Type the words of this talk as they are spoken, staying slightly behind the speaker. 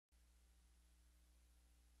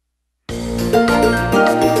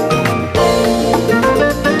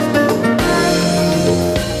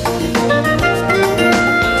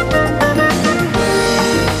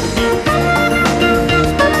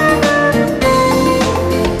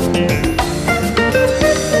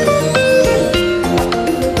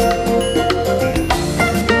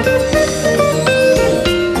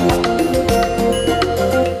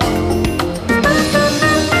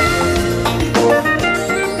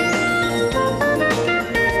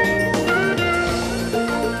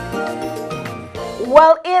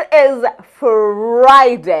is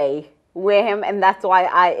Friday, Wareham, and that's why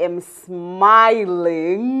I am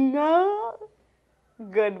smiling.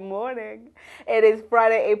 Good morning. It is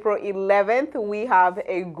Friday, April 11th. We have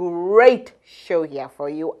a great show here for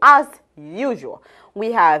you, as usual.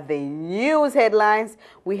 We have the news headlines,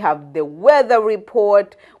 we have the weather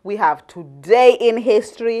report, we have today in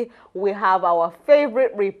history, we have our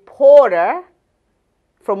favorite reporter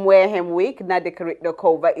from Wareham Week, Nadia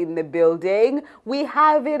Kova, in the building. We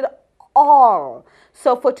have it all.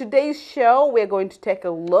 So for today's show, we're going to take a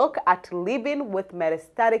look at living with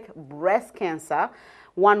metastatic breast cancer,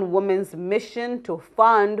 one woman's mission to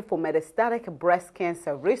fund for metastatic breast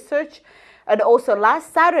cancer research. And also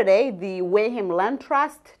last Saturday, the Wareham Land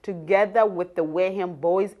Trust, together with the Wareham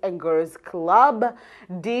Boys and Girls Club,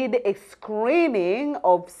 did a screening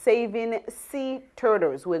of saving sea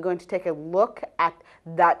turtles. We're going to take a look at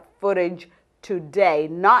that footage today,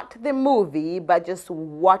 not the movie, but just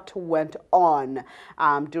what went on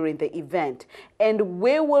during the event. And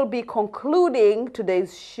we will be concluding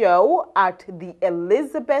today's show at the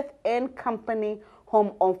Elizabeth and Company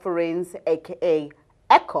Home Offerings, aka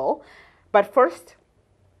ECHO. But first,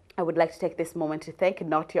 I would like to take this moment to thank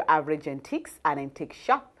Not Your Average Antiques, an antique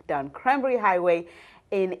shop down Cranberry Highway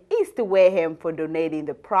in East Wareham, for donating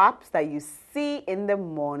the props that you see in the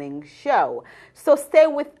morning show. So stay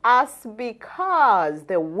with us because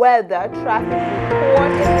the weather, traffic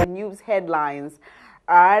report, and the news headlines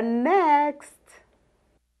are next.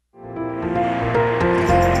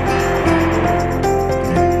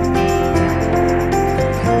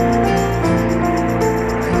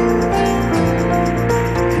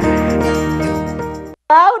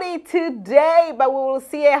 Cloudy today, but we will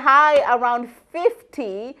see a high around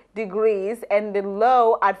 50 degrees and the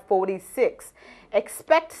low at 46.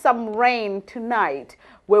 Expect some rain tonight.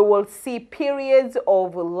 We will see periods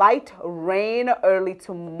of light rain early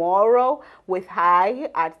tomorrow with high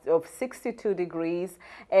of 62 degrees,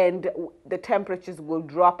 and the temperatures will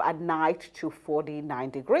drop at night to 49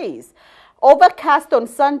 degrees. Overcast on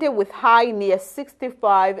Sunday with high near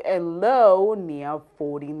 65 and low near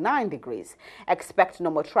 49 degrees. Expect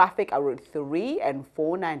normal traffic at Route 3 and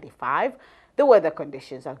 495. The weather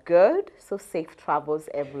conditions are good, so safe travels,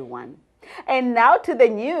 everyone. And now to the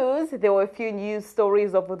news. There were a few news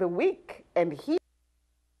stories over the week, and here.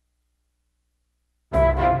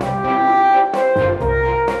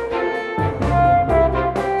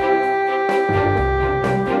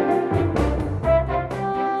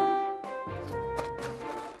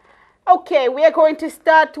 Okay, we are going to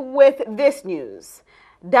start with this news.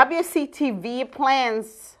 WCTV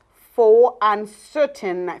plans for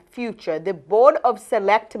uncertain future. The Board of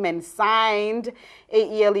Selectmen signed a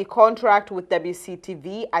yearly contract with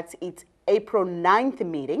WCTV at its April 9th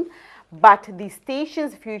meeting, but the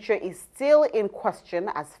station's future is still in question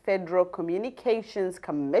as Federal Communications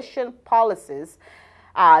Commission policies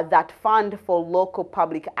that fund for local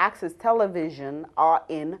public access television are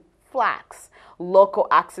in flux. Local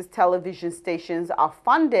access television stations are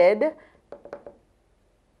funded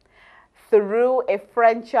through a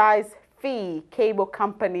franchise fee cable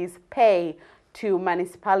companies pay to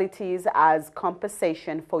municipalities as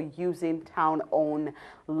compensation for using town-owned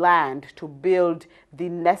land to build the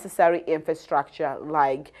necessary infrastructure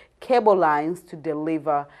like cable lines to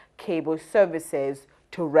deliver cable services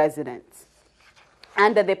to residents.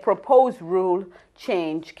 Under the proposed rule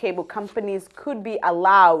change, cable companies could be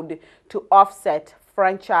allowed to offset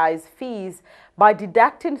franchise fees by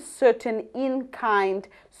deducting certain in-kind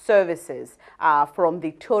services from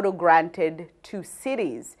the total granted to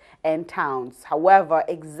cities and towns. However,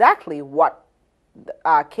 exactly what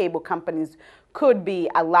cable companies could be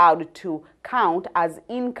allowed to count as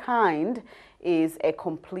in-kind is a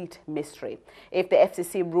complete mystery. If the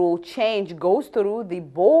FCC rule change goes through, the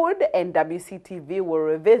board and WCTV will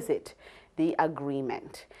revisit the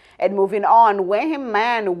agreement. And moving on, Wareham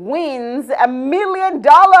man wins $1 million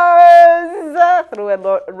through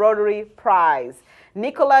a Rotary Prize.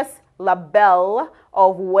 Nicholas LaBelle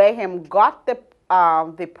of Wareham got the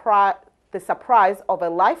surprise of a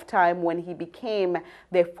lifetime when he became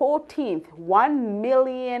the 14th $1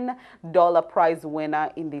 million prize winner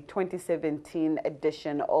in the 2017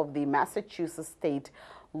 edition of the Massachusetts State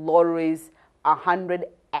Lottery's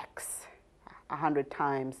 100X, 100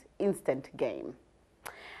 times instant game.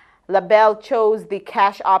 LaBelle chose the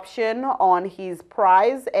cash option on his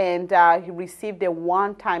prize, and he received a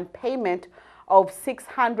one-time payment of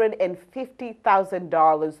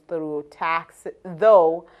 $650,000 through tax,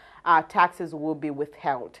 though taxes will be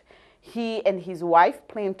withheld. He and his wife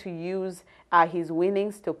plan to use his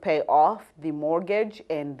winnings to pay off the mortgage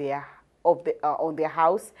and their of on their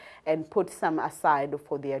house and put some aside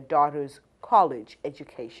for their daughter's college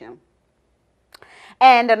education.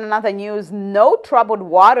 And in another news, no troubled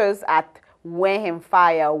waters at Wareham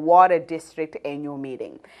Fire Water District annual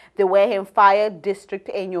meeting. The Wareham Fire District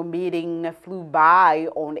annual meeting flew by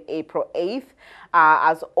on April 8th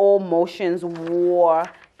as all motions were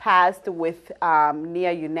passed with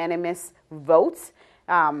near unanimous votes.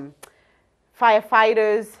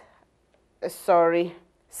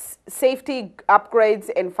 Safety upgrades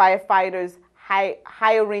and firefighters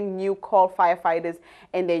hiring new call firefighters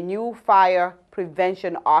and a new fire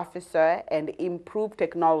prevention officer and improved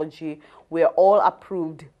technology were all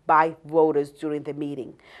approved by voters during the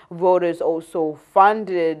meeting. Voters also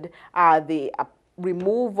funded the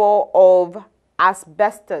removal of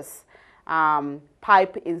asbestos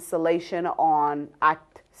pipe installation at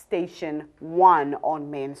Station 1 on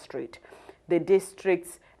Main Street. The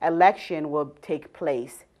district's election will take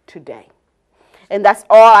place today. And that's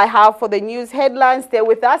all I have for the news headlines. Stay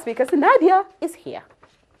with us because Nadia is here.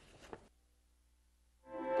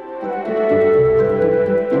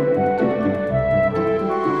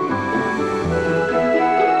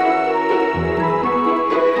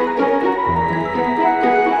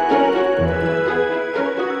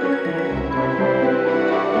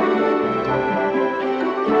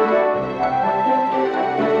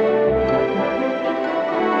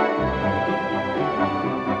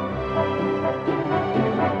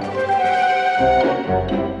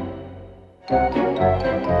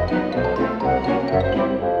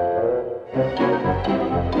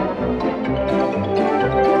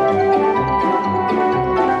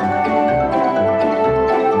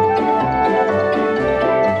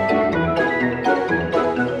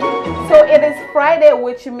 It is Friday,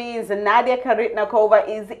 which means Nadia Karitnakova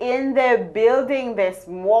is in the building this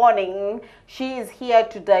morning. She is here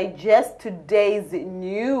to digest today's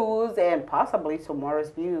news and possibly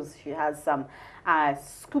tomorrow's news. She has some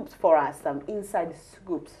scoops for us, some inside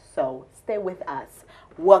scoops. So stay with us.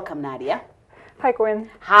 Welcome, Nadia. Hi, Gwen.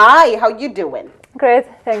 Hi, how you doing? Great,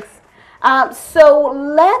 thanks. So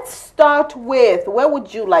let's start with, where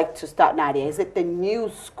would you like to start, Nadia? Is it the new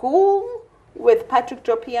school with Patrick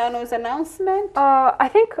Tropiano's announcement? I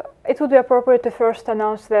think it would be appropriate to first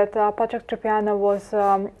announce that Patrick Tropiano was...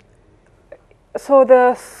 so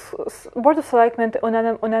the Board of Selectmen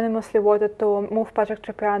unanimously voted to move Patrick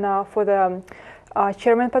Tropiano for the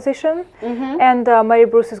chairman position, and Mary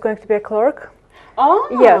Bruce is going to be a clerk. Oh!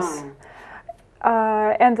 Yes.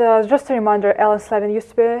 And just a reminder, Alan Slavin used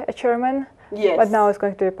to be a chairman. Yes. But now it's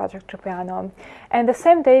going to be Patrick Tropiano. And the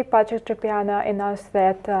same day, Patrick Tropiano announced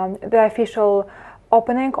that the official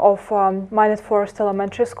opening of Minot Forest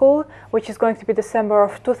Elementary School, which is going to be December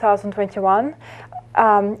of 2021,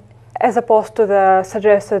 as opposed to the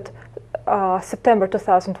suggested September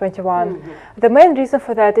 2021. The main reason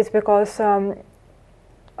for that is because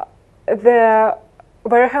the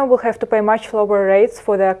Wareham will have to pay much lower rates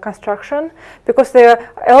for the construction because a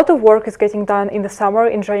lot of work is getting done in the summer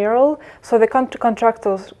in general, so the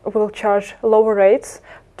contractors will charge lower rates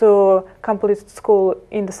to complete school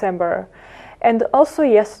in December. And also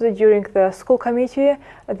yesterday during the school committee,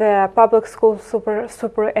 the public school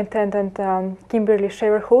superintendent Kimberly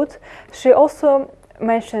Shaver-Hood, she also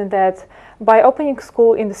mentioned that by opening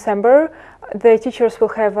school in December, the teachers will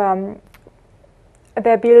have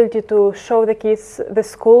the ability to show the kids the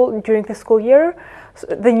school during the school year,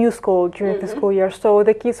 the new school during the school year. So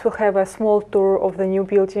the kids will have a small tour of the new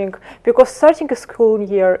building, because starting a school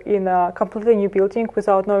year in a completely new building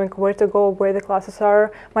without knowing where to go, where the classes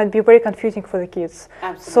are, might be very confusing for the kids.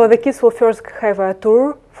 Absolutely. So the kids will first have a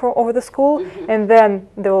tour over the school, and then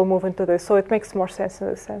they will move into this. So it makes more sense in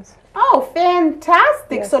this sense. Oh,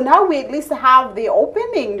 fantastic. Yes. So now we at least have the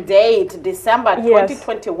opening date, December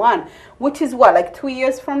 2021, which is what, like 2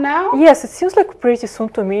 years from now? Yes, it seems like pretty soon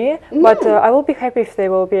to me, but I will be happy if they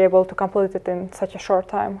will be able to complete it in such a short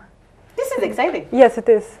time. This is exciting. Yes, it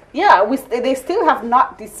is. Yeah, they still have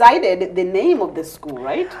not decided the name of the school,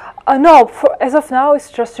 right? No, as of now, it's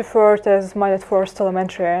just referred as Minot Forest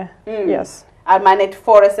Elementary. Yes. Minot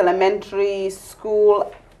Forest Elementary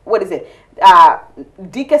School, what is it?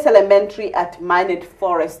 Dickes Elementary at Minot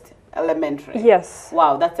Forest Elementary. Yes.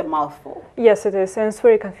 Wow, that's a mouthful. Yes, it is, and it's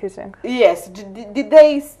very confusing. Yes. Did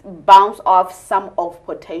they bounce off some of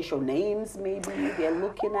potential names maybe they're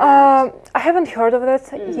looking at? I haven't heard of that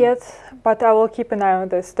yet, but I will keep an eye on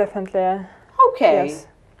this, definitely. Okay. Yes.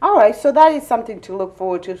 All right, so that is something to look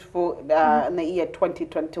forward to for in the year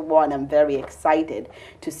 2021. I'm very excited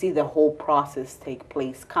to see the whole process take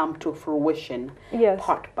place, come to fruition,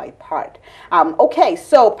 part by part. Okay,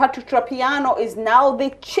 so Patrick Tropiano is now the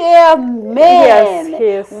chairman. Yes, he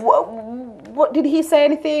is. what did he say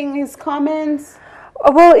anything? His comments?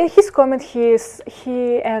 Well, in his comment, he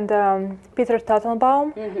and Peter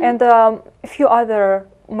Tattenbaum and a few other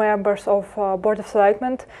members of Board of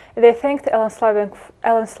Selectmen, they thanked Ellen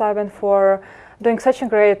Slavin for doing such a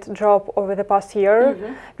great job over the past year,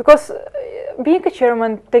 because being a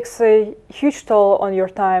chairman takes a huge toll on your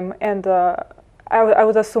time, and I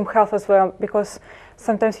would assume health as well, because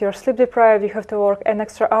sometimes you're sleep deprived, you have to work an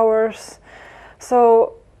extra hours.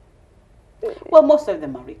 So, well, most of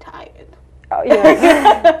them are retired.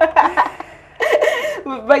 Yes.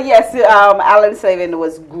 But yes, Alan Slavin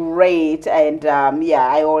was great, and yeah,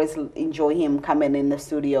 I always enjoy him coming in the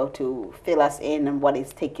studio to fill us in on what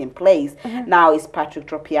is taking place. Now it's Patrick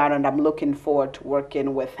Tropiano, and I'm looking forward to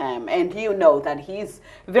working with him. And you know that he's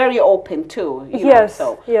very open too. Yes,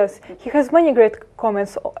 yes, he has many great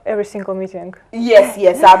comments every single meeting. Yes,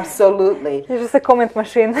 yes, absolutely. He's just a comment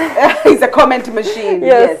machine. He's a comment machine.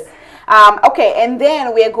 Yes. Okay, and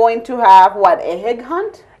then we are going to have what, a egg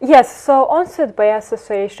hunt? Yes. So Onset Bay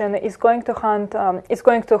Association is going to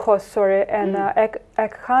host an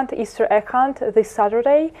egg hunt, Easter egg hunt this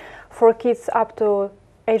Saturday for kids up to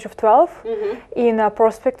age of 12 in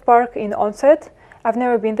Prospect Park in Onset. I've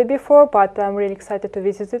never been there before, but I'm really excited to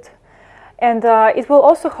visit it. And it will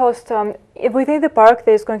also host within the park.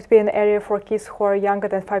 There's going to be an area for kids who are younger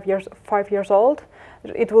than 5 years old.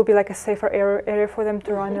 It will be like a safer area for them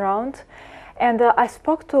to run around. And I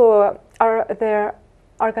spoke to their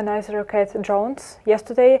organizer, Kate Jones,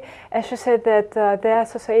 yesterday, and she said that the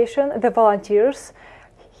association, the volunteers,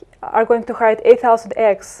 are going to hide 8,000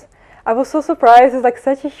 eggs. I was so surprised. It's like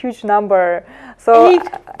such a huge number. So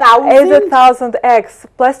 8,000 eggs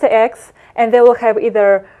plus the eggs, and they will have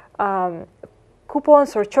either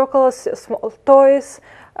coupons or chocolates, small toys,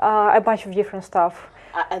 a bunch of different stuff.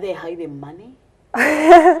 Are they hiding money?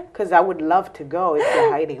 Because I would love to go if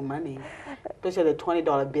they're hiding money, especially the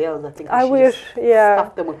 $20 bills. I think I wish, yeah,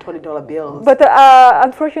 stuff them with $20 bills. But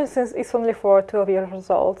unfortunately, since it's only for 12 years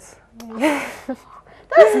old.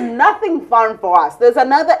 That's nothing fun for us. There's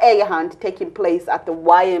another egg hunt taking place at the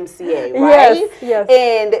YMCA, right? Yes, yes.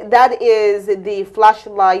 And that is the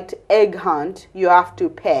flashlight egg hunt. You have to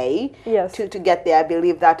pay to get there. I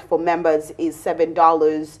believe that for members is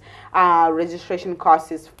 $7. Registration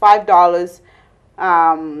cost is $5.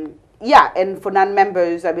 Yeah, and for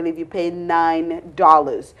non-members, I believe you pay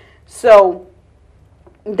 $9. So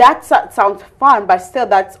that sounds fun, but still,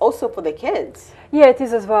 that's also for the kids. Yeah, it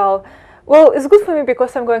is as well. Well, it's good for me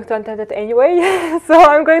because I'm going to attend it anyway, so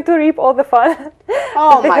I'm going to reap all the fun.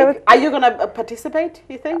 Oh my! Are you gonna participate?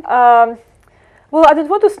 You think? Well, I don't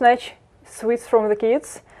want to snatch sweets from the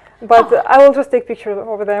kids, but I will just take pictures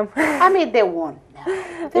of them. I mean, they won't.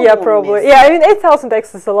 Yeah, probably. Yeah, I mean, 8,000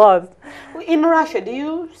 eggs is a lot. In Russia, do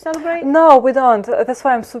you celebrate? No, we don't. That's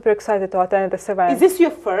why I'm super excited to attend this event. Is this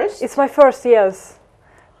your first? It's my first, yes,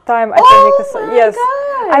 time attending this. Yes,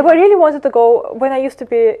 God. I really wanted to go when I used to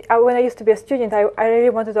be a student. I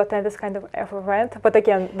really wanted to attend this kind of event, but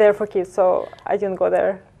again, they're for kids, so I didn't go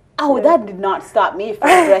there. Oh, yeah. That did not stop me from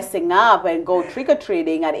dressing up and go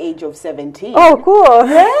trick-or-treating at age of 17. Oh, cool.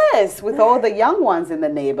 Yes, with all the young ones in the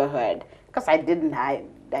neighborhood. Because I didn't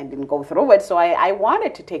go through it, so I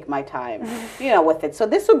wanted to take my time, with it. So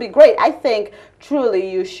this would be great. I think truly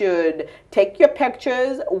you should take your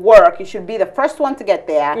pictures, work. You should be the first one to get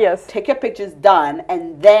there. Yes. Take your pictures done,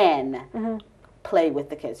 and then play with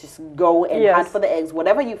the kids. Just go and hunt for the eggs.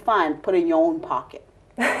 Whatever you find, put in your own pocket.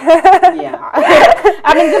 Yeah.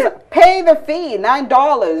 I mean, just pay the fee,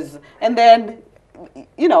 $9, and then,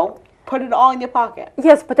 put it all in your pocket.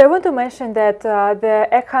 Yes, but I want to mention that the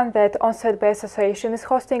egg hunt that Onset Bay Association is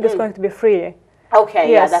hosting is going to be free. Okay,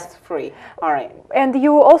 yes. Yeah, that's free. All right. And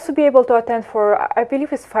you will also be able to attend for, I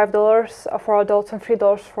believe it's $5 for adults and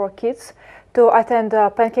 $3 for kids, to attend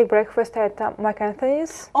pancake breakfast at Mike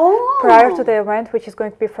Anthony's prior to the event, which is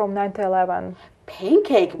going to be from 9 to 11.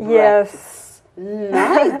 Pancake breakfast? Yes.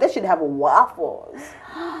 Nice. They should have waffles.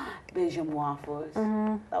 Belgian waffles.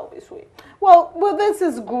 That would be sweet. Well, this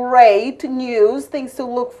is great news. Things to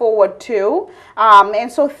look forward to. And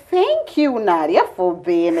so thank you, Nadia, for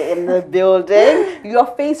being in the building. Your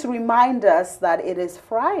face reminds us that it is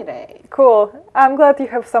Friday. Cool. I'm glad you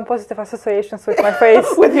have some positive associations with my face.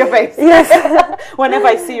 With your face. Yes. Whenever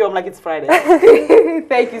I see you, I'm like, it's Friday.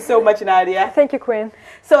 Thank you so much, Nadia. Thank you, Queen.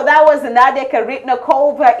 So that was Nadia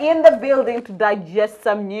Karitnakova in the building to digest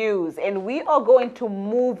some news. And we are going to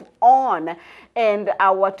move on. And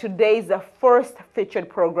our today's first featured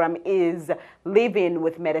program is Living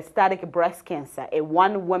with Metastatic Breast Cancer, a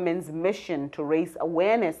one woman's mission to raise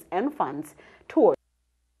awareness and funds towards.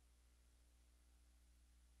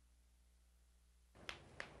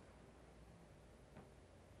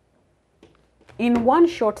 In one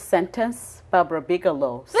short sentence, Barbara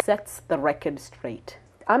Bigelow sets the record straight.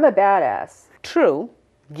 I'm a badass. True,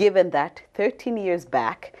 given that 13 years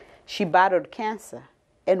back, she battled cancer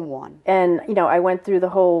and won. And, I went through the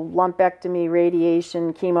whole lumpectomy,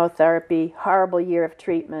 radiation, chemotherapy, horrible year of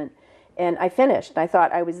treatment. And I finished. I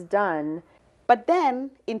thought I was done. But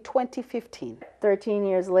then in 2015, 13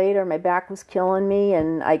 years later, my back was killing me,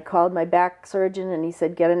 and I called my back surgeon, and he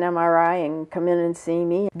said, get an MRI and come in and see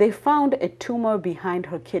me. They found a tumor behind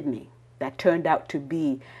her kidney that turned out to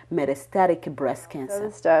be metastatic breast cancer.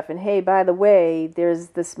 Other stuff. And hey, by the way, there's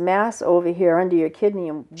this mass over here under your kidney.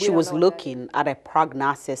 And she was looking at a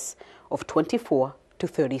prognosis of 24 to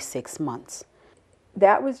 36 months.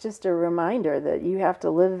 That was just a reminder that you have to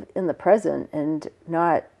live in the present and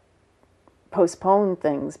not postpone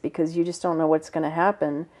things, because you just don't know what's going to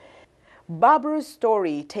happen. Barbara's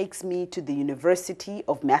story takes me to the University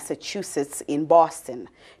of Massachusetts in Boston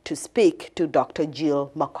to speak to Dr.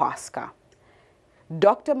 Jill McCosker.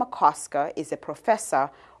 Dr. McCosker is a professor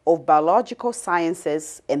of biological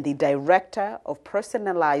sciences and the director of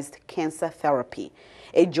personalized cancer therapy,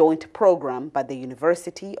 a joint program by the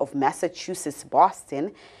University of Massachusetts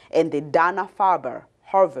Boston and the Dana-Farber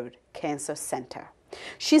Harvard Cancer Center.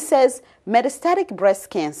 She says metastatic breast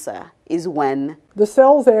cancer is when the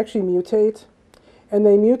cells actually mutate, and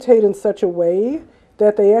they mutate in such a way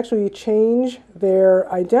that they actually change their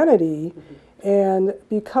identity and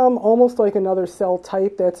become almost like another cell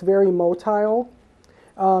type that's very motile.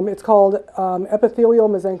 It's called epithelial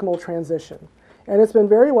mesenchymal transition, and it's been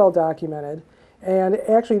very well documented. And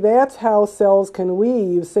actually that's how cells can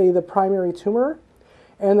leave, say, the primary tumor,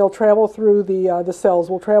 and they'll travel through the cells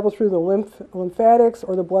will travel through the lymphatics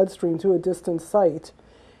or the bloodstream to a distant site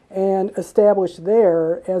and establish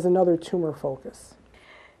there as another tumor focus.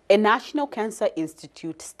 A National Cancer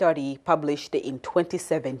Institute study published in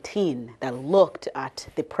 2017 that looked at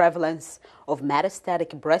the prevalence of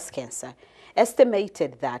metastatic breast cancer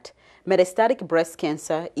estimated that metastatic breast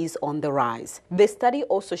cancer is on the rise. The study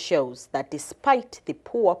also shows that despite the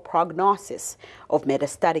poor prognosis of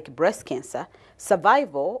metastatic breast cancer,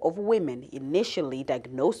 survival of women initially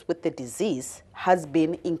diagnosed with the disease has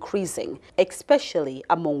been increasing, especially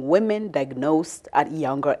among women diagnosed at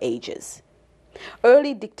younger ages.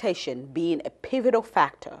 Early detection being a pivotal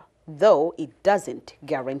factor, though it doesn't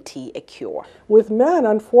guarantee a cure. With men,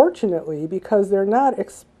 unfortunately, because they're not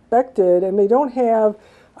expected and they don't have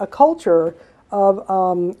a culture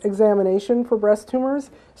of examination for breast tumors,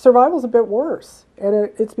 survival's a bit worse, and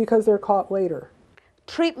it's because they're caught later.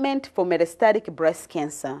 Treatment for metastatic breast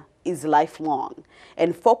cancer is lifelong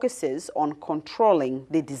and focuses on controlling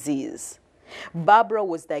the disease. Barbara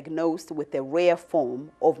was diagnosed with a rare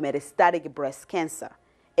form of metastatic breast cancer,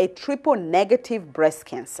 a triple-negative breast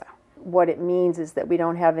cancer. What it means is that we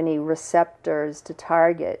don't have any receptors to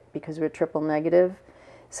target because we're triple negative.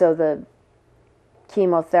 So the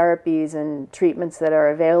chemotherapies and treatments that are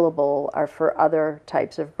available are for other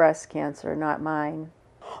types of breast cancer, not mine.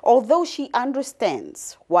 Although she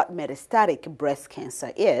understands what metastatic breast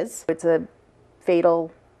cancer is, it's a fatal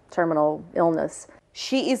terminal illness.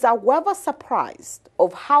 She is, however, surprised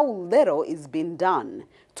of how little is being done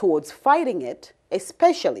towards fighting it,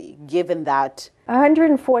 especially given that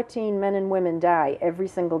 114 men and women die every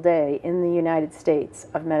single day in the United States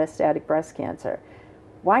of metastatic breast cancer.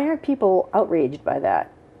 Why aren't people outraged by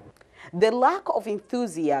that? The lack of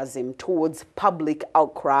enthusiasm towards public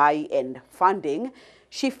outcry and funding,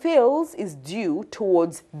 she feels, is due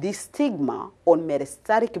towards the stigma on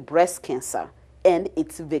metastatic breast cancer and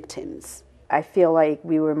its victims. I feel like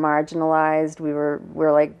we were marginalized.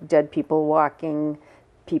 We're like dead people walking.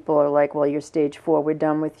 People are like, well, you're stage 4, we're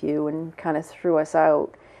done with you, and kind of threw us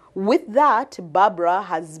out. With that, Barbara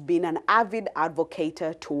has been an avid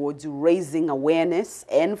advocate towards raising awareness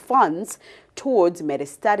and funds towards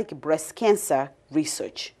metastatic breast cancer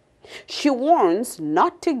research. She warns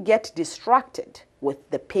not to get distracted with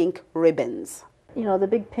the pink ribbons. You know, the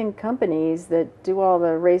big pink companies that do all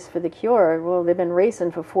the race for the cure, well, they've been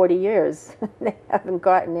racing for 40 years. They haven't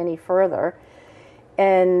gotten any further.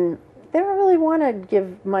 And they don't really want to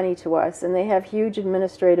give money to us, and they have huge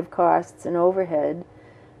administrative costs and overhead.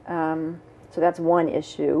 So that's one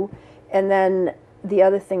issue. And then the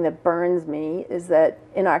other thing that burns me is that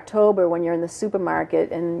in October, when you're in the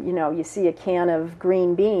supermarket and you see a can of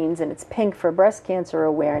green beans and it's pink for breast cancer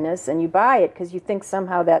awareness, and you buy it because you think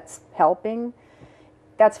somehow that's helping,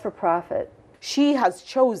 that's for profit. She has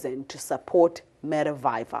chosen to support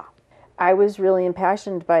Mediviva. I was really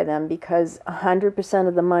impassioned by them because 100%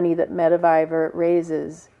 of the money that Mediviva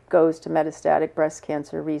raises goes to metastatic breast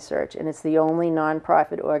cancer research, and it's the only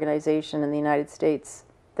nonprofit organization in the United States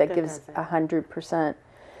that gives 100%.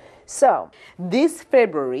 So, this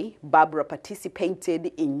February, Barbara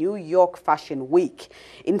participated in New York Fashion Week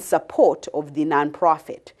in support of the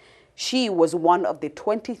nonprofit. She was one of the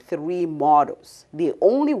 23 models, the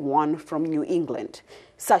only one from New England,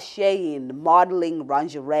 sashaying modeling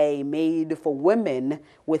lingerie made for women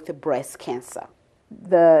with breast cancer.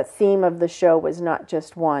 The theme of the show was not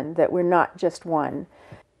just one, that we're not just one.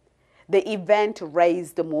 The event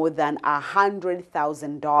raised more than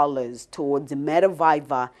 $100,000 towards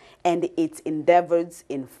Mediviva and its endeavors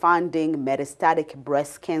in funding metastatic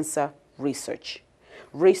breast cancer research.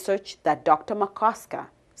 Research that Dr. McCosker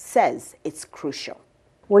says it's crucial.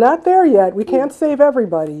 We're not there yet. We can't save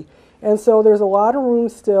everybody. And so there's a lot of room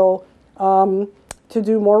still to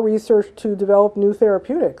do more research to develop new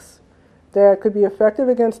therapeutics that could be effective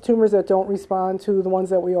against tumors that don't respond to the ones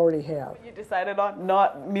that we already have. You decided on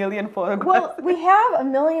not million photographs. Well, we have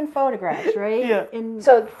 1 million photographs, right? Yeah. And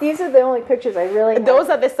so these are the only pictures I really have. Those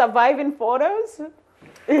are the surviving photos?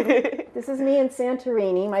 This is me in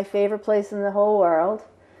Santorini, my favorite place in the whole world.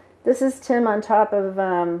 This is Tim on top of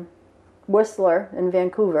Whistler in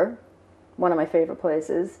Vancouver, one of my favorite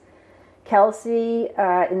places. Kelsey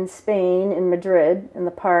in Spain, in Madrid, in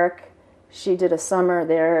the park. She did a summer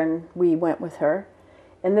there and we went with her.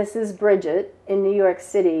 And this is Bridget in New York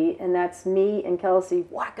City, and that's me and Kelsey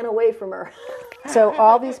walking away from her. So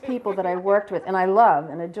all these people that I worked with and I love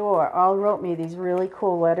and adore all wrote me these really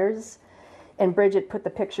cool letters. And Bridget put the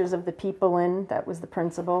pictures of the people in. That was the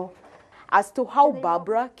principal. As to how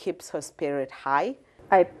Barbara keeps her spirit high,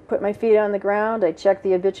 I put my feet on the ground. I check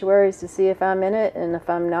the obituaries to see if I'm in it, and if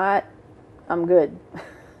I'm not, I'm good.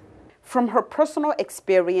 from her personal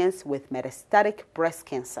experience with metastatic breast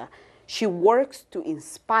cancer, she works to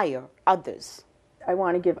inspire others. I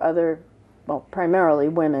want to give well, primarily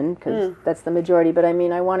women, because that's the majority, but I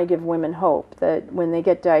mean, I want to give women hope that when they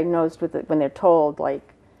get diagnosed with it, when they're told,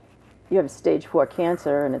 like, you have stage 4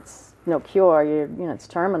 cancer and it's no cure, it's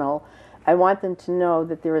terminal, I want them to know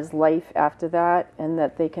that there is life after that and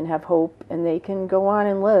that they can have hope and they can go on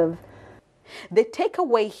and live. The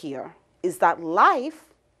takeaway here is that life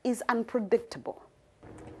is unpredictable.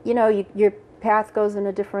 Your path goes in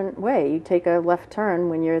a different way. You take a left turn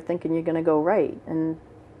when you're thinking you're going to go right, and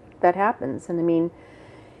that happens. And I mean,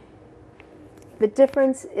 the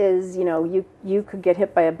difference is, you could get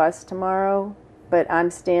hit by a bus tomorrow, but I'm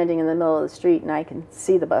standing in the middle of the street and I can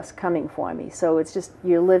see the bus coming for me. So it's just,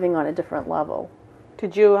 you're living on a different level.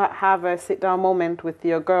 Did you have a sit-down moment with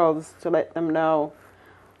your girls to let them know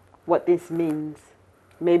what this means?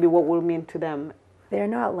 Maybe what will mean to them? They're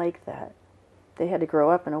not like that. They had to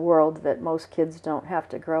grow up in a world that most kids don't have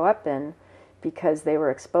to grow up in because they were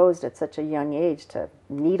exposed at such a young age to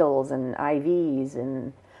needles and IVs.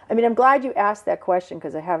 And I mean, I'm glad you asked that question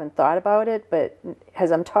because I haven't thought about it, but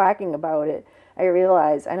as I'm talking about it, I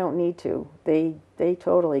realize I don't need to. They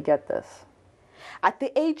totally get this. At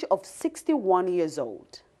the age of 61 years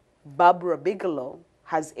old, Barbara Bigelow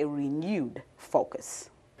has a renewed focus.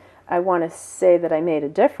 I want to say that I made a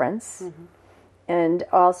difference. Mm-hmm. And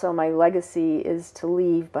also my legacy is to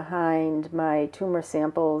leave behind my tumor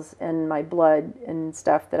samples and my blood and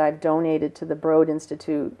stuff that I've donated to the Broad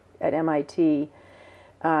Institute at MIT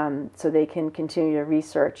so they can continue to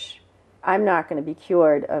research. I'm not going to be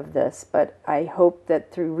cured of this, but I hope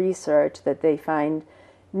that through research that they find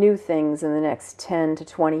new things in the next 10 to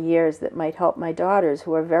 20 years that might help my daughters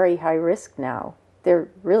who are very high risk now. They're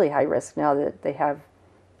really high risk now that they have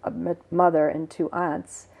a mother and 2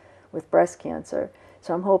 aunts with breast cancer.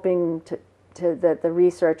 So I'm hoping that the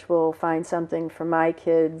research will find something for my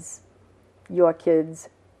kids, your kids,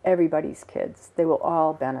 everybody's kids. They will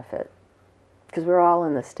all benefit because we're all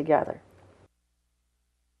in this together.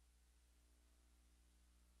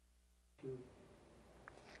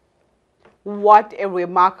 What a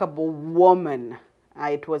remarkable woman.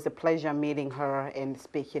 It was a pleasure meeting her and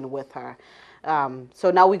speaking with her.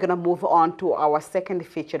 So now we're going to move on to our second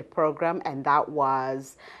featured program, and that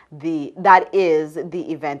is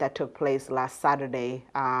the event that took place last Saturday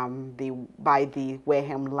by the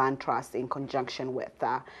Wareham Land Trust in conjunction with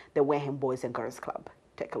the Wareham Boys and Girls Club.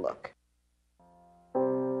 Take a look.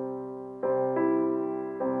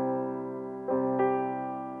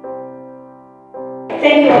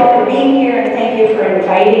 Thank you all for being here, and thank you for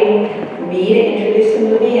inviting me to introduce the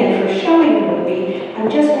movie and for showing the movie. I'm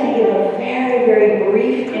just going to give a very, very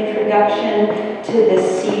brief introduction to the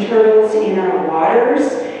sea turtles in our waters,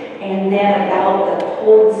 and then about the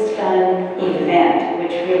Cold Stun event,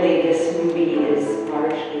 which really this movie is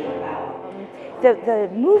largely about. The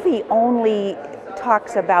movie only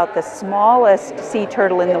talks about the smallest sea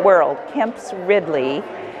turtle in the world, Kemp's Ridley,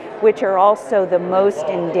 which are also the most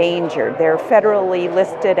endangered. They're federally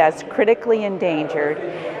listed as critically endangered,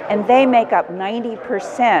 and they make up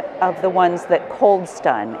 90% of the ones that cold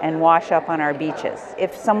stun and wash up on our beaches.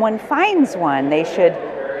 If someone finds one, they should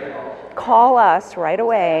call us right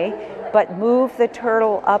away, but move the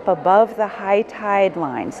turtle up above the high tide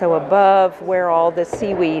line, so above where all the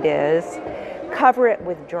seaweed is. Cover it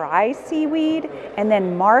with dry seaweed, and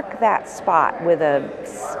then mark that spot with a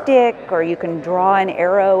stick, or you can draw an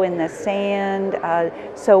arrow in the sand,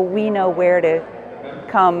 so we know where to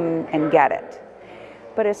come and get it.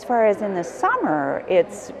 But as far as in the summer,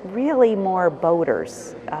 it's really more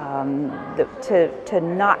boaters, to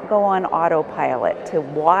not go on autopilot, to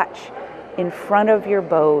watch in front of your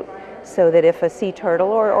boat, so that if a sea turtle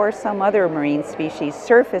or some other marine species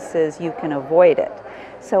surfaces, you can avoid it.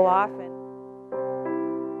 So often.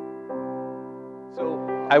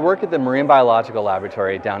 So I work at the Marine Biological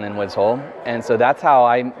Laboratory down in Woods Hole, and so that's how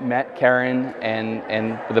I met Karen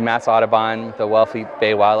and the Mass Audubon, the Wellfleet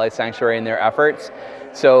Bay Wildlife Sanctuary, and their efforts.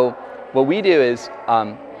 So what we do is,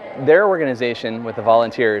 their organization with the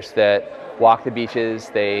volunteers that walk the beaches,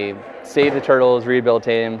 they save the turtles,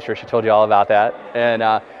 rehabilitate them. I'm sure she told you all about that. And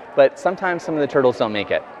but sometimes some of the turtles don't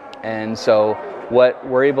make it. And so what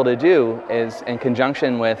we're able to do is, in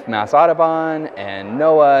conjunction with Mass Audubon and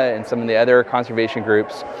NOAA and some of the other conservation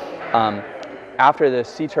groups, after the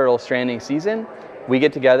sea turtle stranding season, we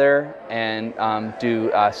get together and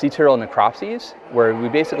do sea turtle necropsies, where we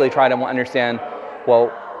basically try to understand,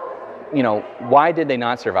 well, you know, why did they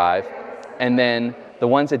not survive? And then the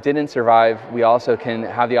ones that didn't survive, we also can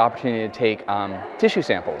have the opportunity to take tissue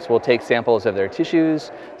samples. We'll take samples of their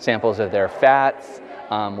tissues, samples of their fats.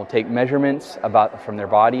 We'll take measurements from their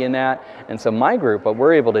body in that. And so my group, what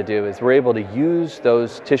we're able to do is we're able to use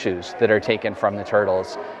those tissues that are taken from the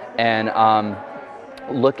turtles and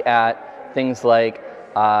look at things like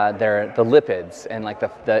the lipids and like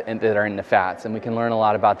that are in the fats, and we can learn a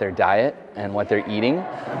lot about their diet and what they're eating.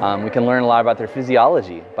 We can learn a lot about their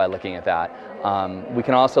physiology by looking at that. We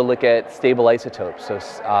can also look at stable isotopes, so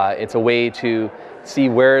it's a way to see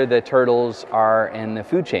where the turtles are in the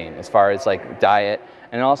food chain as far as like diet,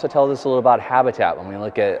 and it also tells us a little about habitat when we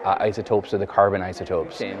look at isotopes or the carbon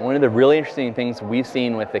isotopes. One of the really interesting things we've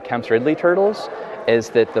seen with the Kemp's Ridley turtles is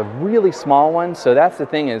that the really small ones, so that's the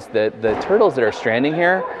thing, is that the turtles that are stranding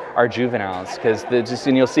here are juveniles, because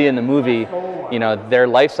and you'll see in the movie, you know, their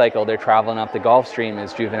life cycle, they're traveling up the Gulf Stream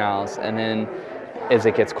as juveniles, and then as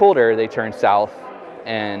it gets colder, they turn south,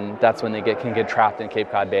 and that's when they can get trapped in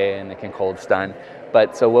Cape Cod Bay and they can cold stun.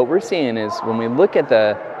 But so what we're seeing is when we look at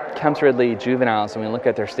the Kemp's Ridley juveniles and we look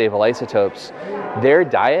at their stable isotopes, their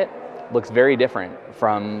diet looks very different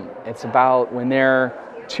from, it's about when they're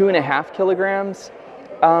 2.5 kilograms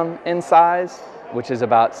in size, which is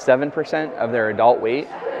about 7% of their adult weight,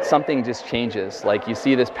 something just changes. Like you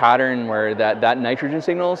see this pattern where that nitrogen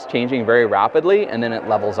signal is changing very rapidly and then it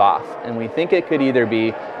levels off. And we think it could either be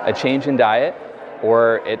a change in diet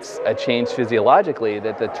or it's a change physiologically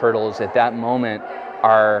that the turtles at that moment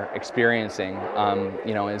are experiencing,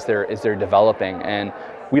 you know, as they're developing. And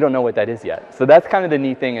we don't know what that is yet. So that's kind of the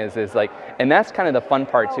neat thing is like, and that's kind of the fun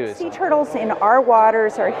part too. Sea turtles in our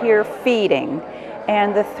waters are here feeding,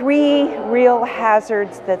 and the three real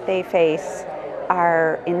hazards that they face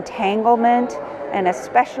are entanglement, and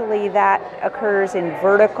especially that occurs in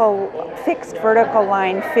fixed vertical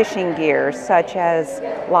line fishing gear, such as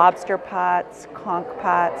lobster pots, conch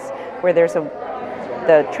pots, where there's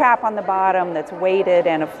the trap on the bottom that's weighted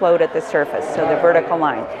and afloat at the surface, so the vertical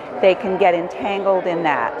line. They can get entangled in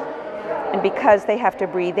that. And because they have to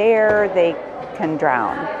breathe air, they can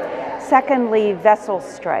drown. Secondly, vessel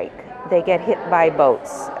strike. They get hit by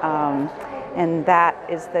boats. And that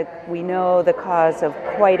is, we know, the cause of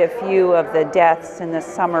quite a few of the deaths in the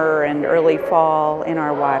summer and early fall in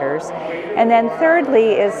our waters. And then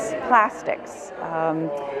thirdly is plastics.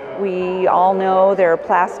 We all know there are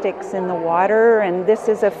plastics in the water, and this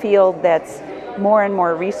is a field that's more and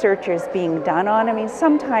more research is being done on. I mean,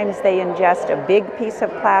 sometimes they ingest a big piece of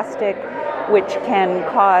plastic, which can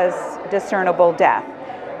cause discernible death.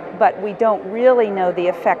 But we don't really know the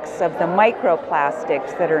effects of the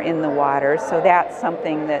microplastics that are in the water, so that's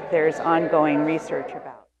something that there's ongoing research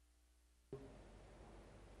about.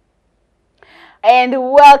 And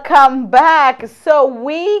welcome back. So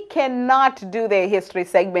we cannot do the history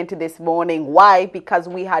segment this morning. Why? Because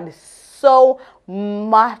we had so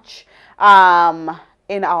much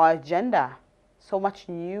in our agenda. So much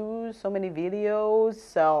news, so many videos.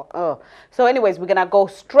 So anyways, we're gonna go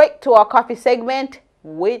straight to our coffee segment,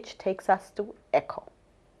 which takes us to Echo.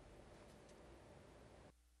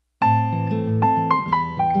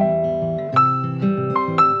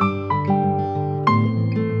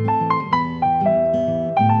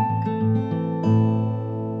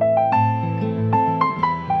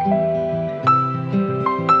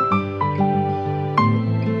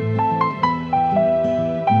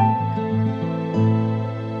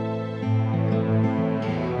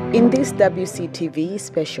 In this WCTV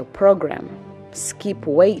special program, Skip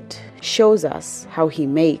Wait shows us how he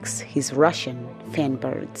makes his Russian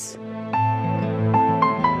fanbirds.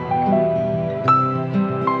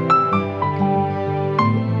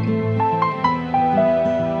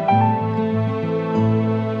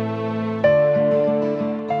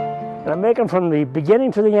 I make them from the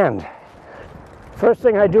beginning to the end. First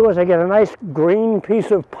thing I do is I get a nice green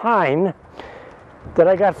piece of pine that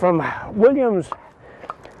I got from Williams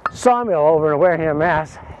Sawmill over in Wareham,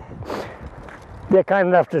 Mass. They're kind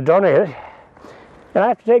enough to donate it. And I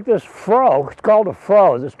have to take this froe, it's called a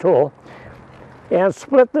froe, this tool, and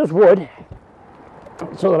split this wood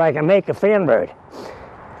so that I can make a fanbird.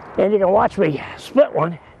 And you can watch me split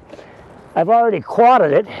one. I've already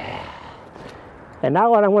quartered it. And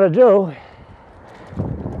now what I'm going to do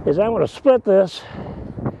is I'm going to split this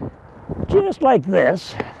just like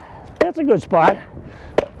this. That's a good spot.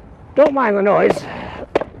 Don't mind the noise.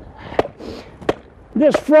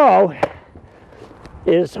 This froe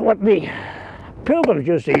is what the Pilgrims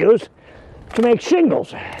used to use to make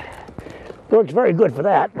shingles. Works very good for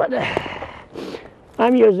that, but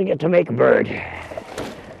I'm using it to make a bird.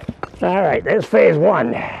 All right, there's phase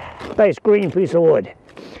one. Nice green piece of wood.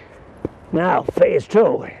 Now, phase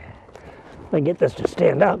two. Let me get this to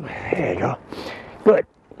stand up. There you go. Good.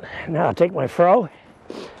 Now I'll take my froe,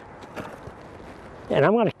 and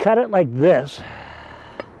I'm going to cut it like this.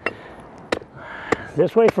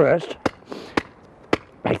 This way first.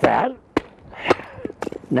 Like that.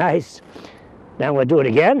 Nice. Now I'm going to do it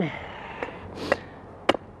again.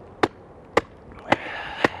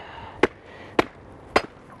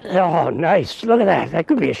 Oh, nice. Look at that. That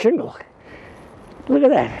could be a shingle. Look at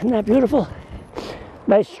that. Isn't that beautiful?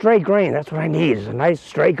 Nice straight grain. That's what I need, is a nice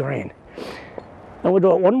straight grain. And we'll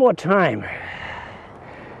do it one more time.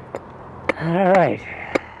 All right.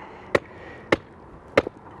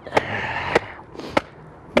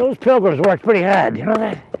 Those Pilgrims worked pretty hard. You know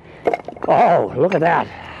that? Oh, look at that.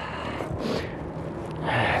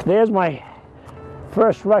 There's my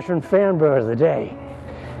first Russian fanbird of the day.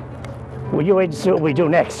 Will you wait to see what we do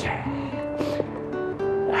next?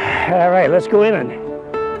 All right, let's go in and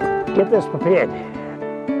get this prepared.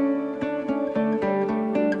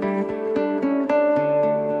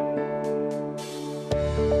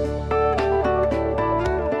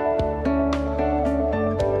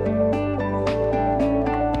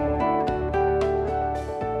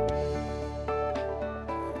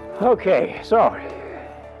 Okay, so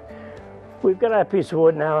we've got our piece of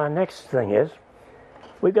wood now. Our next thing is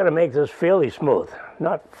we've got to make this fairly smooth.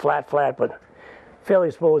 Not flat, but fairly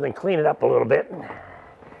smooth, and clean it up a little bit.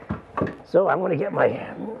 So I'm going to get my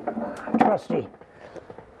trusty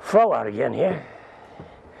froe out again here.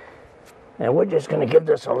 And we're just going to give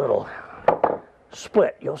this a little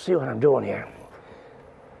split. You'll see what I'm doing here.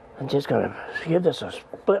 I'm just going to give this a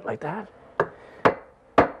split like that.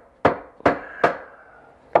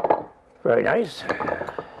 Very nice.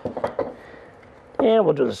 And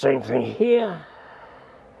we'll do the same thing here.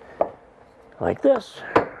 Like this.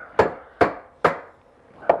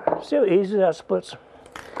 See how easy that splits?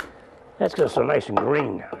 That's just so nice and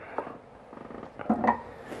green.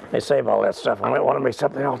 They save all that stuff. I might want to make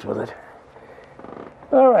something else with it.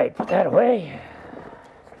 All right, put that away.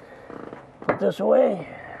 Put this away.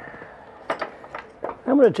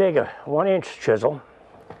 I'm going to take a 1-inch chisel,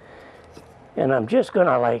 and I'm just going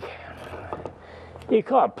to, like, you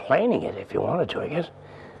call it planing it if you wanted to, I guess.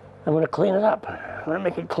 I'm going to clean it up. I'm going to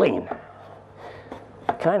make it clean.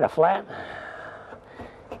 Kind of flat.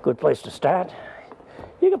 Good place to start.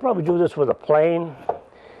 You could probably do this with a plane.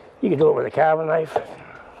 You could do it with a carving knife.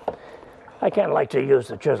 I kind of like to use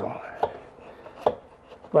the chisel.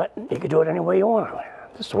 But you could do it any way you want.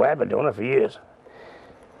 This is the way I've been doing it for years.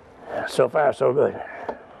 So far, so good.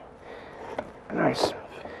 Nice.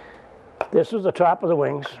 This is the top of the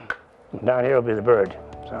wings. Down here will be the bird.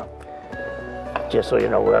 So, just so you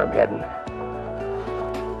know where I'm heading.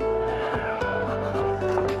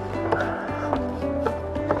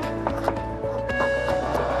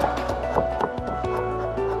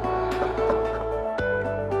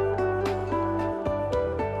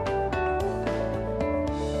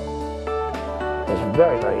 It's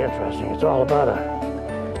very, very interesting. It's all about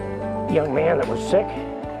a young man that was sick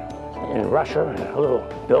in Russia, in a little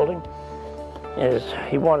building. And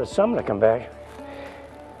he wanted someone to come back.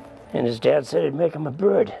 And his dad said he'd make him a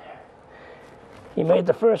bird. He made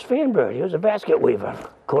the first fan bird. He was a basket weaver,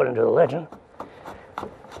 according to the legend.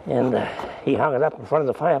 And he hung it up in front of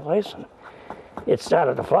the fireplace, and it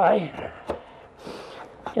started to fly.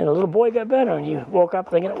 And the little boy got better, and he woke up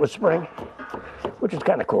thinking it was spring, which is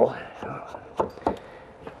kind of cool.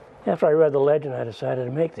 After I read the legend, I decided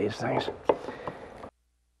to make these things.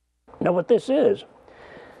 Now what this is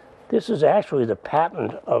actually the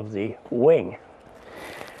pattern of the wing.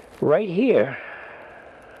 Right here,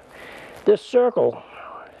 this circle,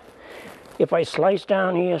 if I slice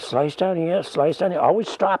down here, slice down here, slice down here, always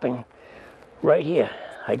stopping right here.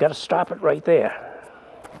 I got to stop it right there.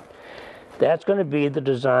 That's going to be the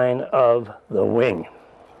design of the wing.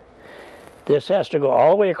 This has to go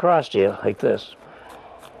all the way across here like this.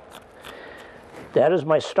 That is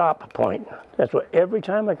my stop point. That's what every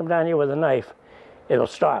time I come down here with a knife, it'll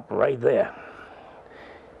stop right there.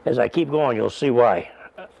 As I keep going, you'll see why.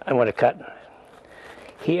 I'm going to cut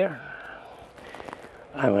here.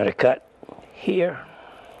 I'm going to cut here.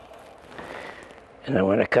 And I'm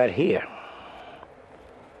going to cut here.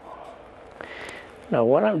 Now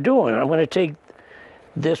what I'm doing, I'm going to take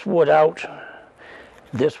this wood out,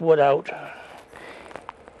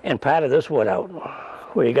 and part of this wood out,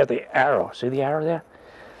 where you got the arrow. See the arrow there?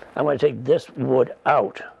 I'm going to take this wood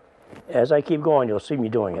out. As I keep going, you'll see me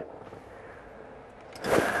doing it.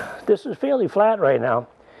 This is fairly flat right now.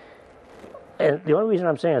 And the only reason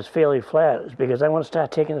I'm saying it's fairly flat is because I want to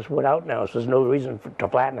start taking this wood out now, so there's no reason to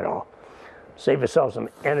flatten it all. Save yourself some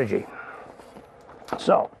energy.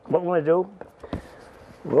 So, what we're going to do,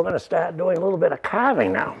 we're going to start doing a little bit of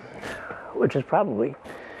carving now, which is probably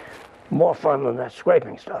more fun than that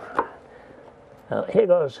scraping stuff. Now, here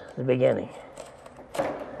goes the beginning.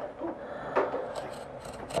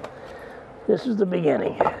 This is the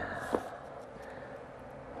beginning.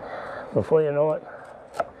 Before you know it,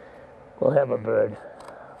 we'll have a bird.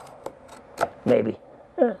 Maybe.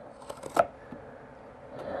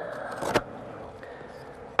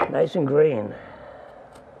 Nice and green.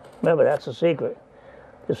 Remember, that's the secret.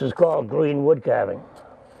 This is called green wood carving,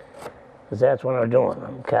 because that's what I'm doing.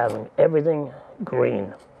 I'm carving everything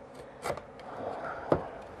green.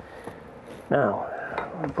 Now,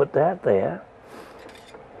 I'll put that there.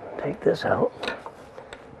 Take this out.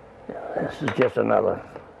 This is just another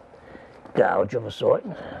gouge of a sort.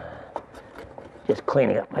 Just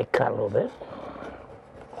cleaning up my cut a little bit.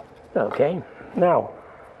 Okay, now,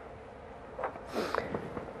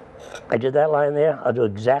 I did that line there. I'll do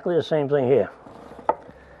exactly the same thing here.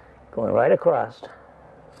 Going right across,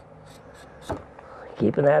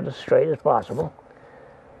 keeping that as straight as possible.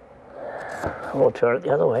 We'll turn it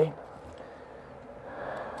the other way.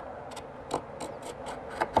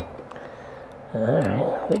 All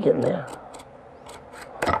right, we're getting there.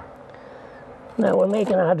 Now we're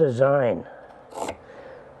making our design,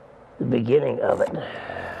 the beginning of it.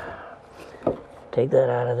 Take that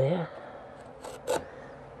out of there.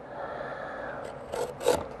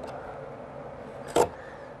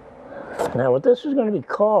 Now what this is going to be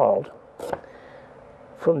called,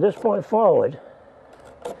 from this point forward,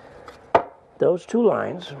 those two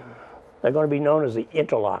lines are going to be known as the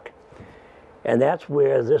interlock. And that's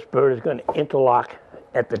where this bird is going to interlock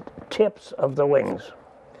at the tips of the wings.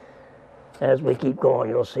 As we keep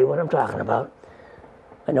going, you'll see what I'm talking about.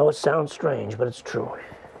 I know it sounds strange, but it's true.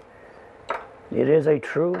 It is a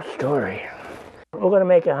true story. We're going to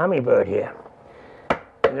make a hummingbird here.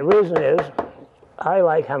 And the reason is, I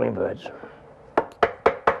like hummingbirds.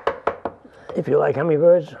 If you like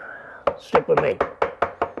hummingbirds, stick with me.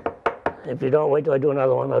 If you don't, wait till I do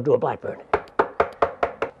another one, I'll do a blackbird.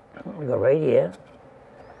 We go right here.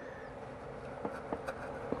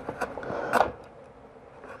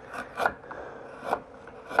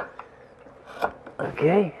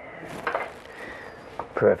 Okay.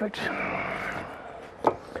 Perfect.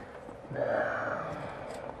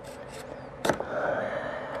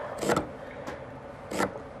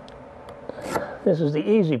 This is the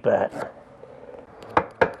easy part.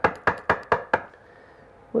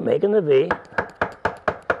 We're making the V,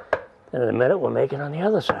 and in a minute we'll make it on the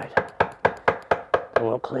other side. And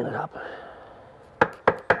we'll clean it up.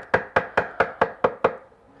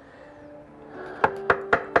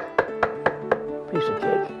 Piece of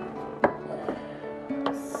cake.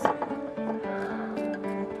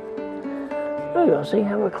 There you go, see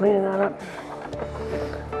how we're cleaning that up?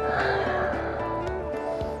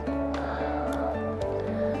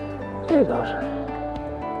 There it goes.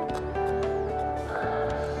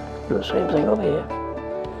 Do the same thing over here.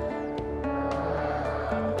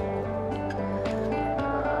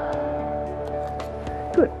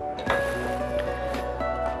 Good.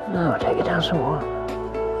 Now take it down some more.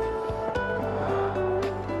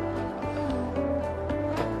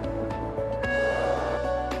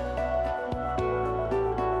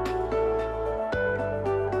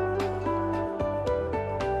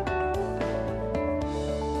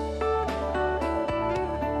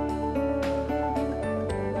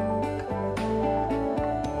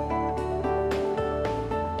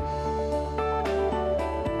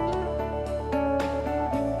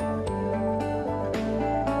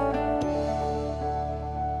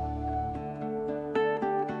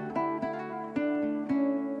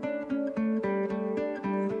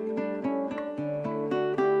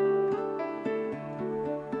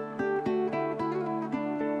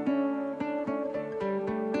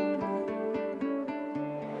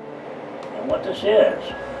 And what this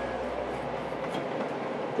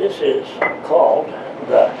is called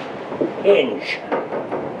the hinge.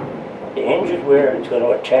 The hinge is where it's going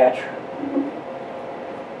to attach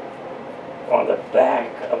on the back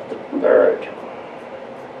of the bird.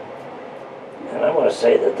 And I'm going to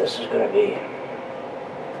say that this is going to be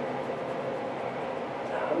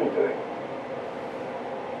the hummingbird.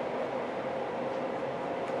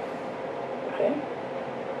 Okay?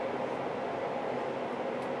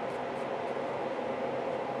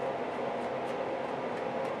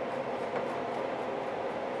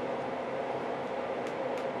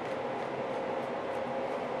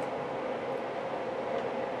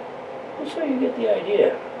 So you get the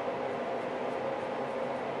idea.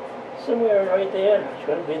 Somewhere right there, it's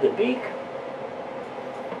going to be the beak.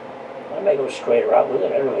 I may go straighter out with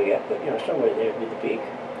it, I don't know yet, but you know, somewhere there will be the beak.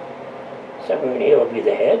 Somewhere in here will be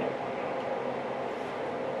the head.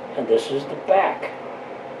 And this is the back.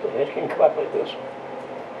 The head can come up like this.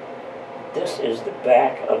 This is the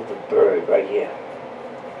back of the bird right here.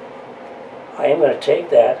 I am going to take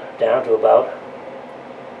that down to about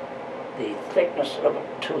the thickness of a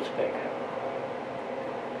toothpick.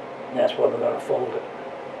 And that's where we're going to fold it.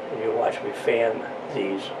 And you watch me fan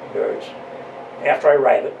these birds. After I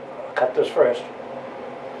rive it, I'll cut this first.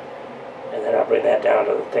 And then I'll bring that down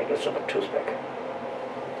to the thickness of a toothpick.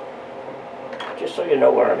 Just so you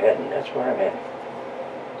know where I'm heading, that's where I'm heading.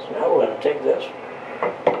 So now we're going to take this.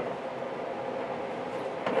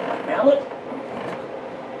 Get my mallet.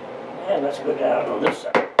 And let's go down on this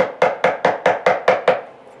side.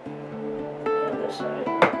 And this side.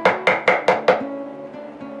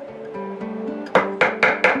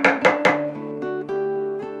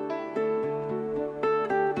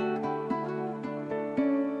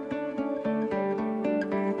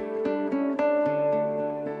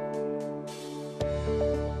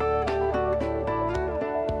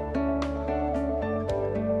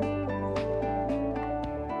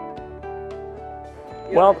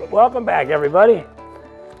 Well, welcome back, everybody.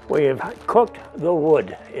 We have cooked the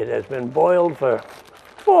wood. It has been boiled for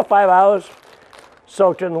 4 or 5 hours,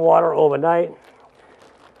 soaked in the water overnight.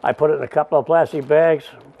 I put it in a couple of plastic bags,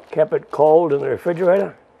 kept it cold in the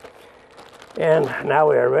refrigerator, and now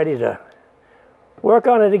we are ready to work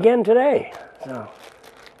on it again today. So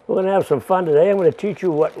we're going to have some fun today. I'm going to teach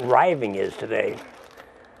you what riving is today.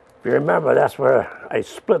 If you remember, that's where I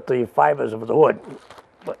split the fibers of the wood.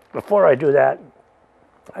 But before I do that,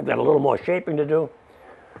 I've got a little more shaping to do.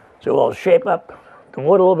 So we'll shape up the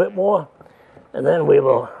wood a little bit more, and then we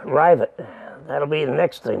will rive it. That'll be the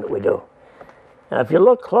next thing that we do. Now, if you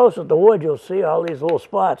look close at the wood, you'll see all these little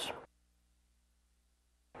spots.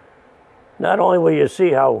 Not only will you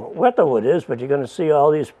see how wet the wood is, but you're going to see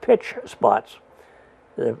all these pitch spots.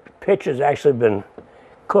 The pitch has actually been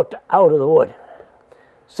cooked out of the wood.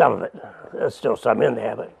 Some of it. There's still some in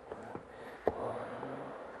there, but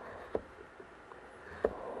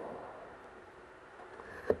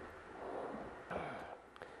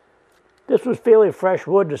this was fairly fresh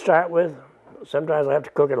wood to start with. Sometimes I have to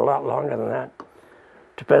cook it a lot longer than that.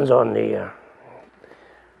 Depends on the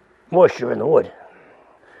moisture in the wood.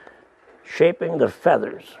 Shaping the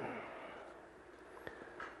feathers.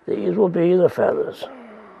 These will be the feathers.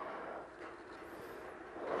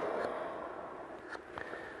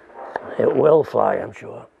 It will fly, I'm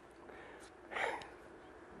sure.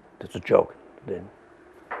 That's a joke.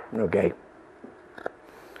 Okay.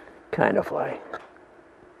 Kind of fly.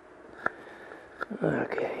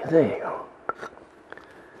 Okay, there you go.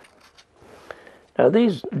 Now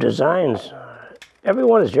these designs,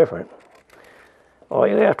 everyone is different. All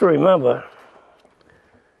you have to remember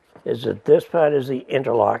is that this part is the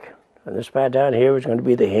interlock, and this part down here is going to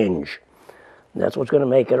be the hinge. And that's what's going to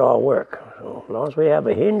make it all work. So as long as we have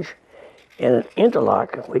a hinge and an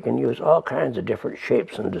interlock, we can use all kinds of different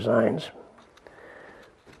shapes and designs.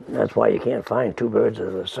 And that's why you can't find two birds that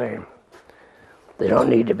are the same. They don't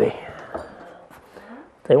need to be.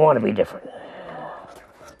 They want to be different.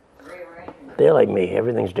 They're like me,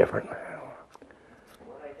 everything's different.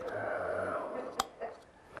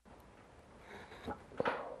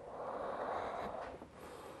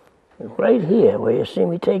 And right here, where you see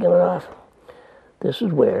me taking it off, this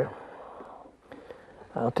is where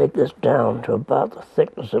I'll take this down to about the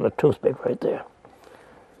thickness of a toothpick right there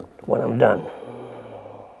when I'm done.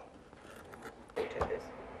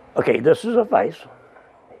 Okay, this is a vise,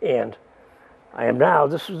 and I am now,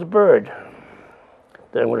 this is the bird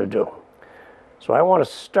that I'm going to do. So I want to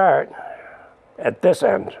start at this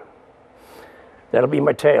end. That'll be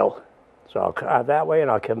my tail. So I'll carve that way, and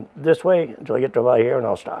I'll come this way until I get to about here, and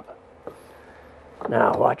I'll stop.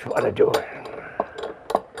 Now watch what I do.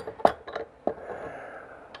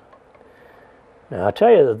 Now I'll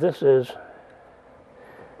tell you that this is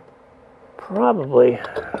probably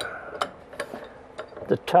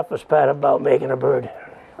the toughest part about making a bird,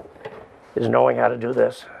 is knowing how to do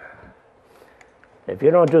this. If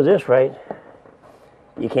you don't do this right,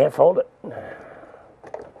 you can't fold it.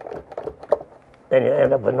 Then you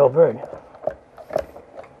end up with no bird.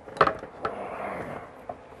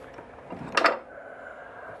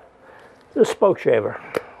 The spoke shaver,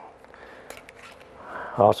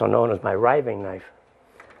 also known as my riving knife.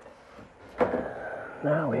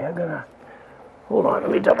 Now we are gonna, hold on,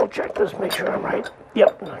 let me double check this, make sure I'm right.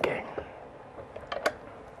 Yep, okay.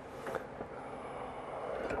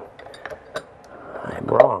 I'm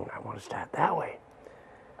wrong, I want to start that way.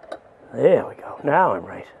 There we go, now I'm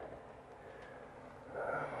right.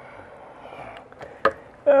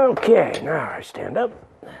 Okay, now I stand up.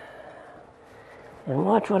 And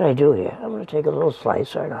watch what I do here. I'm going to take a little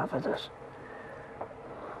slice right off of this.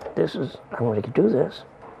 I'm going to do this.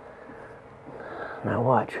 Now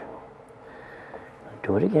watch.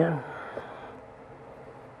 Do it again.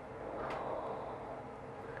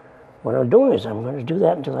 What I'm doing is I'm going to do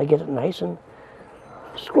that until I get it nice and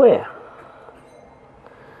square.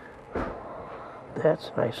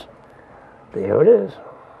 That's nice. There it is.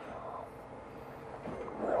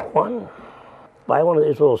 One. Buy one of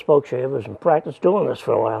these little spoke shavers and practice doing this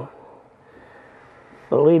for a while.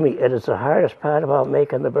 Believe me, it is the hardest part about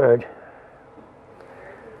making the bird.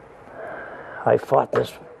 I fought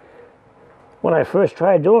this. When I first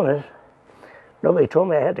tried doing it, nobody told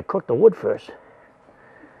me I had to cook the wood first.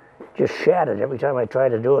 Just shattered every time I tried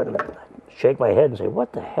to do it, and I'd shake my head and say,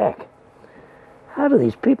 what the heck? How do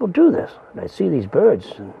these people do this? And I see these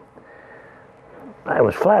birds, and I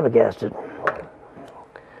was flabbergasted.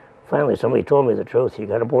 Finally, somebody told me the truth. You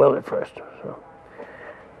got to boil it first. So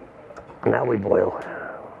now we boil.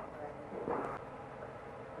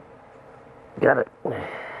 Got it.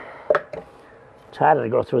 It's harder to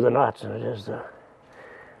go through the knots than it is the.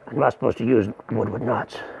 I'm not supposed to use wood with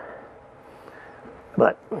knots,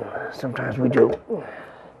 but sometimes we do.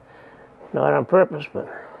 Not on purpose, but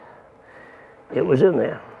it was in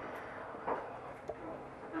there.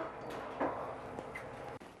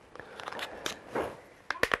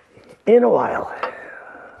 In a while.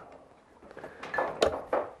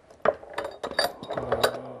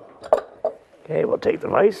 Okay, we'll take the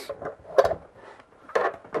vise,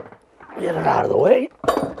 get it out of the way,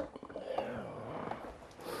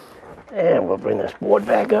 and we'll bring this board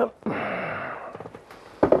back up. Now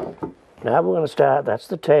we're going to start, that's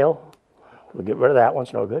the tail. We'll get rid of that one,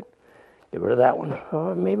 it's no good. Get rid of that one.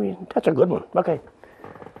 Oh, maybe that's a good one. Okay.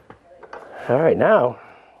 All right, now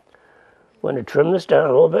we're going to trim this down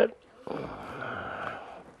a little bit.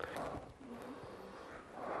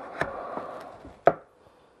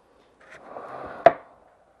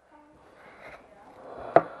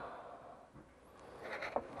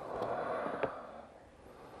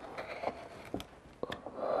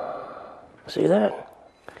 See that?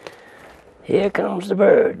 Here comes the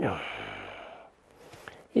bird.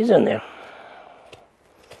 He's in there.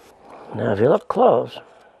 Now if you look close,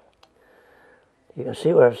 you can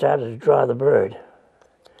see where I've started to draw the bird.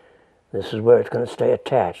 This is where it's going to stay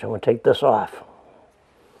attached. I'm going to take this off.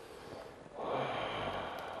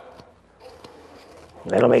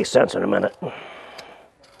 That'll make sense in a minute.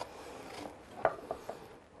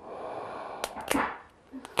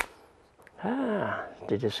 Ah,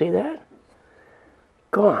 did you see that?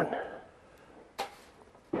 Gone.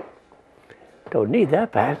 Don't need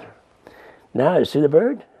that part. Now you see the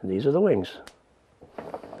bird? These are the wings.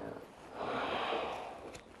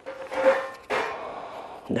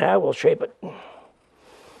 Now we'll shape it.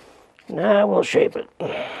 Now we'll shape it.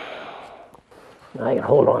 Now I can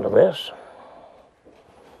hold on to this.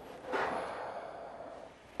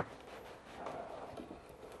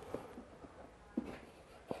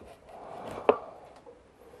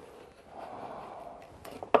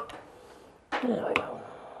 There we go.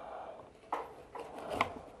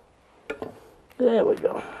 There we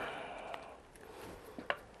go.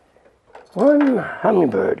 One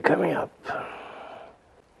hummingbird coming up.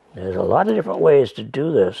 There's a lot of different ways to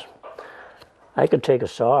do this. I could take a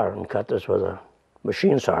saw and cut this with a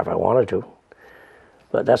machine saw if I wanted to,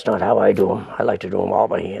 but that's not how I do them. I like to do them all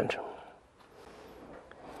by hand.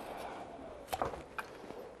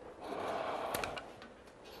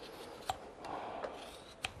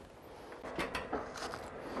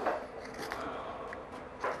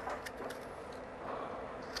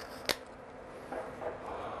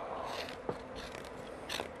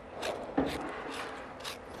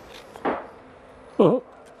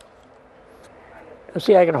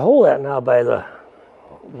 See, I can hold that now by the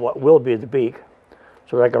what will be the beak.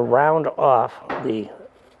 so that I can round off the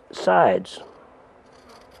sides.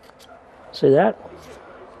 See that?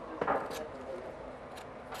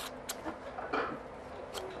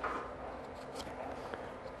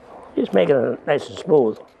 Just making it nice and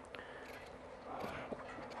smooth.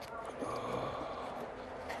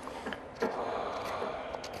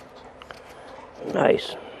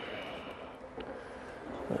 Nice.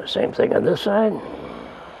 Same thing on this side.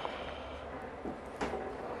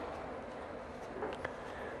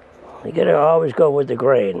 You gotta always go with the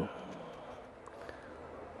grain.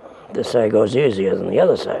 This side goes easier than the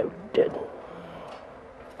other side did.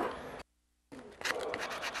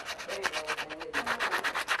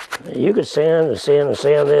 You could sand and sand and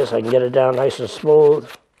sand this. I can get it down nice and smooth.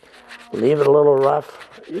 Leave it a little rough.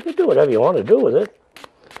 You can do whatever you want to do with it.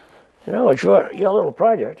 You know, it's your little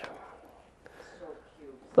project.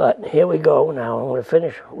 But here we go now. I'm going to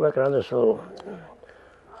finish working on this little.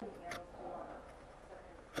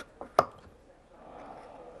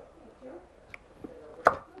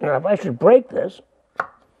 Now, if I should break this,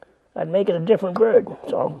 I'd make it a different bird.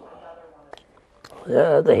 So,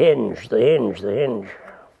 the hinge, the hinge, the hinge.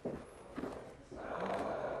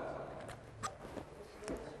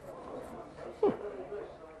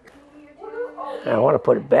 I want to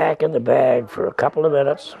put it back in the bag for a couple of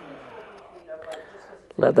minutes.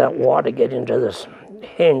 Let that water get into this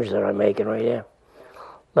hinge that I'm making right here.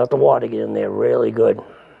 Let the water get in there really good.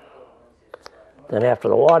 Then after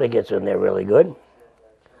the water gets in there really good,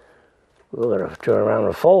 we're going to turn around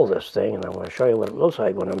and fold this thing, and I'm going to show you what it looks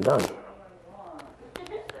like when I'm done.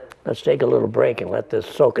 Let's take a little break and let this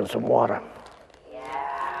soak in some water.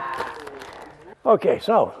 Okay,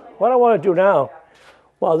 so what I want to do now,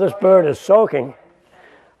 while this bird is soaking,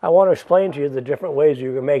 I want to explain to you the different ways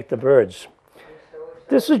you can make the birds.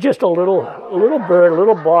 This is just a little bird, a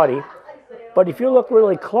little body, but if you look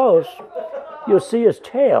really close, you'll see his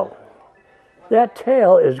tail. That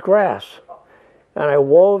tail is grass, and I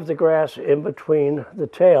wove the grass in between the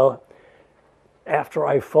tail after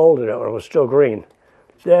I folded it when it was still green.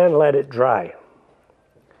 Then let it dry.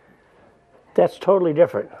 That's totally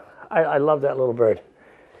different. I love that little bird.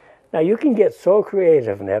 Now you can get so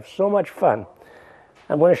creative and have so much fun.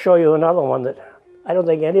 I'm going to show you another one that I don't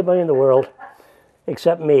think anybody in the world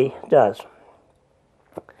except me does.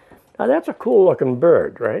 Now that's a cool looking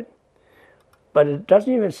bird, right? But it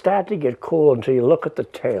doesn't even start to get cool until you look at the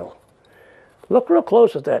tail. Look real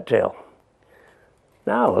close at that tail.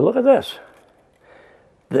 Now look at this.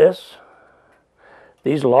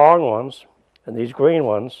 These long ones and these green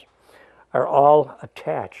ones are all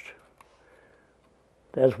attached.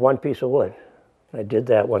 There's one piece of wood. I did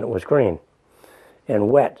that when it was green and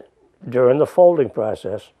wet. During the folding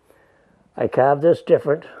process, I carved this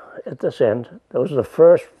different at this end. Those are the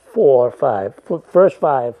first five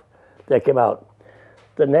that came out.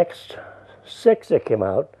 The next 6 that came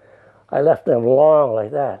out, I left them long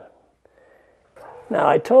like that. Now,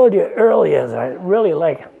 I told you earlier that I really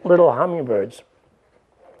like little hummingbirds.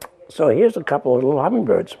 So here's a couple of little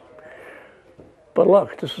hummingbirds. But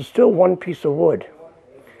look, this is still one piece of wood.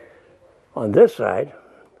 On this side,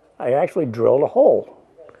 I actually drilled a hole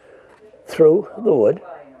through the wood.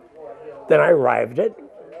 Then I rived it,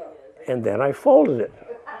 and then I folded it.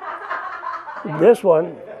 This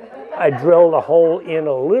one, I drilled a hole in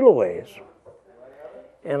a little ways,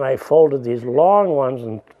 and I folded these long ones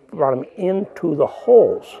and brought them into the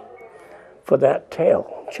holes for that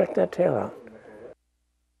tail. Check that tail out.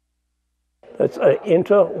 That's an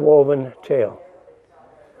interwoven tail,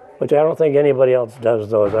 which I don't think anybody else does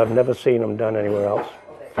those. I've never seen them done anywhere else.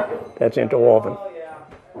 That's interwoven.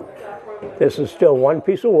 This is still one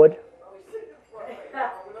piece of wood,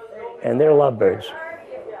 and they're lovebirds.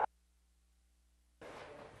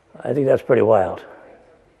 I think that's pretty wild.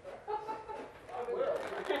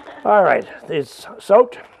 All right, it's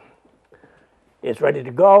soaked. It's ready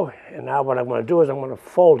to go, and now what I'm going to do is I'm going to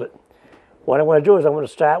fold it. What I'm going to do is I'm going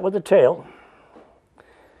to start with the tail.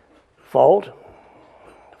 Fold,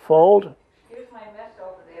 fold,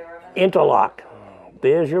 interlock.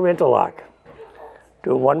 There's your interlock.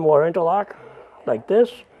 Do one more interlock, like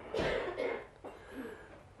this.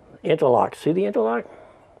 Interlock. See the interlock?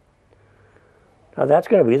 Now that's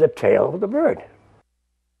going to be the tail of the bird.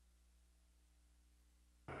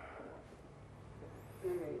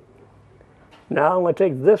 Now I'm going to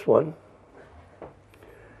take this one.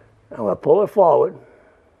 I'm going to pull it forward.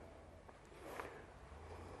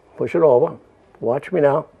 Push it over. Watch me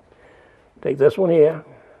now. Take this one here.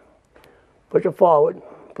 Push it forward.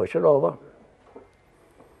 Push it over.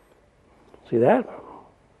 See that?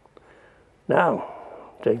 Now,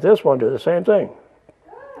 take this one, do the same thing.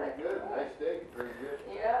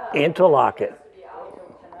 Interlock it.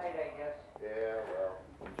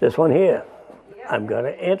 This one here, I'm going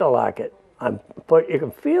to interlock it. But you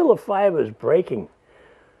can feel the fibers breaking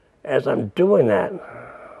as I'm doing that.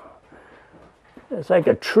 It's like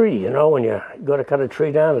a tree, you know, when you go to cut a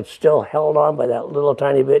tree down, it's still held on by that little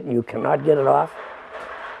tiny bit and you cannot get it off.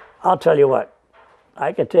 I'll tell you what,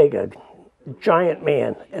 I could take a giant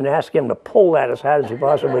man and ask him to pull that as hard as he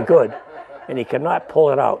possibly could, and he cannot pull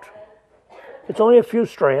it out. It's only a few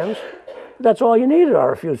strands. That's all you need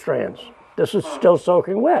are a few strands. This is still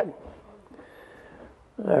soaking wet.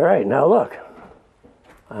 All right, now look,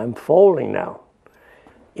 I'm folding now,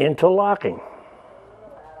 interlocking.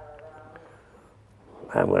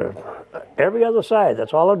 I'm going to, every other side,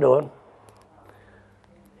 that's all I'm doing.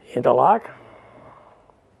 Interlock.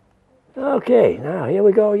 Okay, now here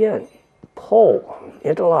we go again. Pull,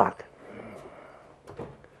 interlock.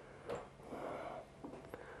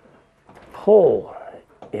 Pull,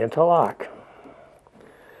 interlock.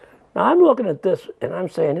 Now I'm looking at this and I'm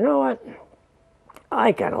saying, you know what?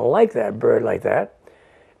 I kind of like that bird like that,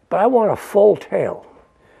 but I want a full tail.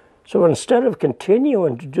 So instead of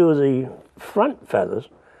continuing to do the front feathers,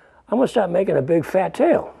 I'm going to start making a big fat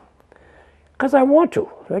tail. Because I want to.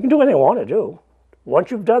 I can do anything I want to do.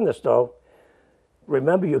 Once you've done this, though,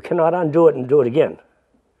 remember you cannot undo it and do it again.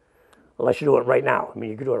 Unless you do it right now. I mean,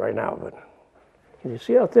 you can do it right now, but can you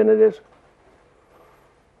see how thin it is?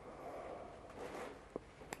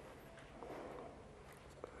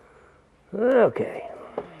 Okay,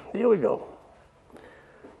 here we go.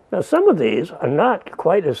 Now some of these are not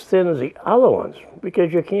quite as thin as the other ones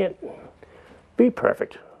because you can't be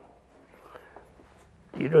perfect.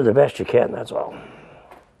 You do the best you can, that's all.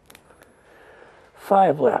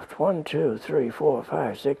 5 left. 1, 2, 3, 4,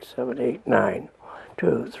 5, 6, 7, 8, 9.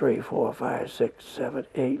 2, 3, 4, 5, 6, 7,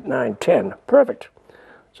 8, 9, 10. Perfect.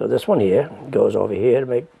 So this one here goes over here to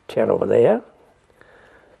make 10 over there.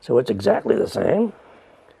 So it's exactly the same.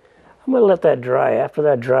 I'm going to let that dry. After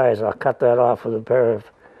that dries, I'll cut that off with a pair of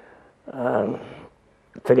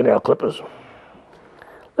fingernail clippers.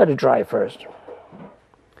 Let it dry first.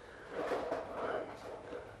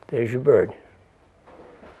 There's your bird.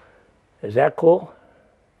 Is that cool?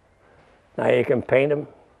 Now you can paint him,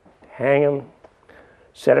 hang him,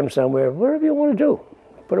 set him somewhere, whatever you want to do.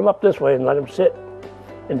 Put him up this way and let him sit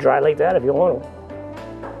and dry like that if you want him.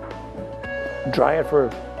 Dry it for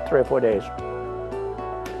 3 or 4 days.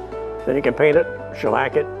 Then you can paint it,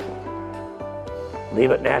 shellac it, leave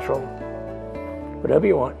it natural, whatever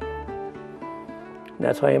you want. And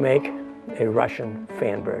that's how you make a Russian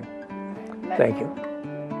fan bird. Thank you.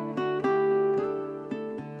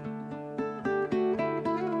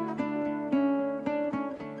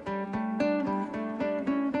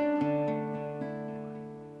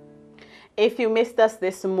 If you missed us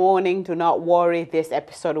this morning, do not worry. This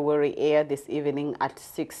episode will air this evening at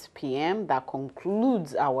 6 p.m. That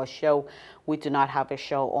concludes our show. We do not have a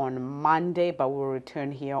show on Monday, but we'll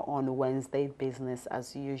return here on Wednesday, business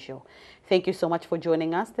as usual. Thank you so much for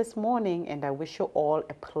joining us this morning, and I wish you all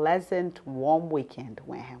a pleasant, warm weekend,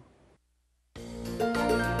 Wareham.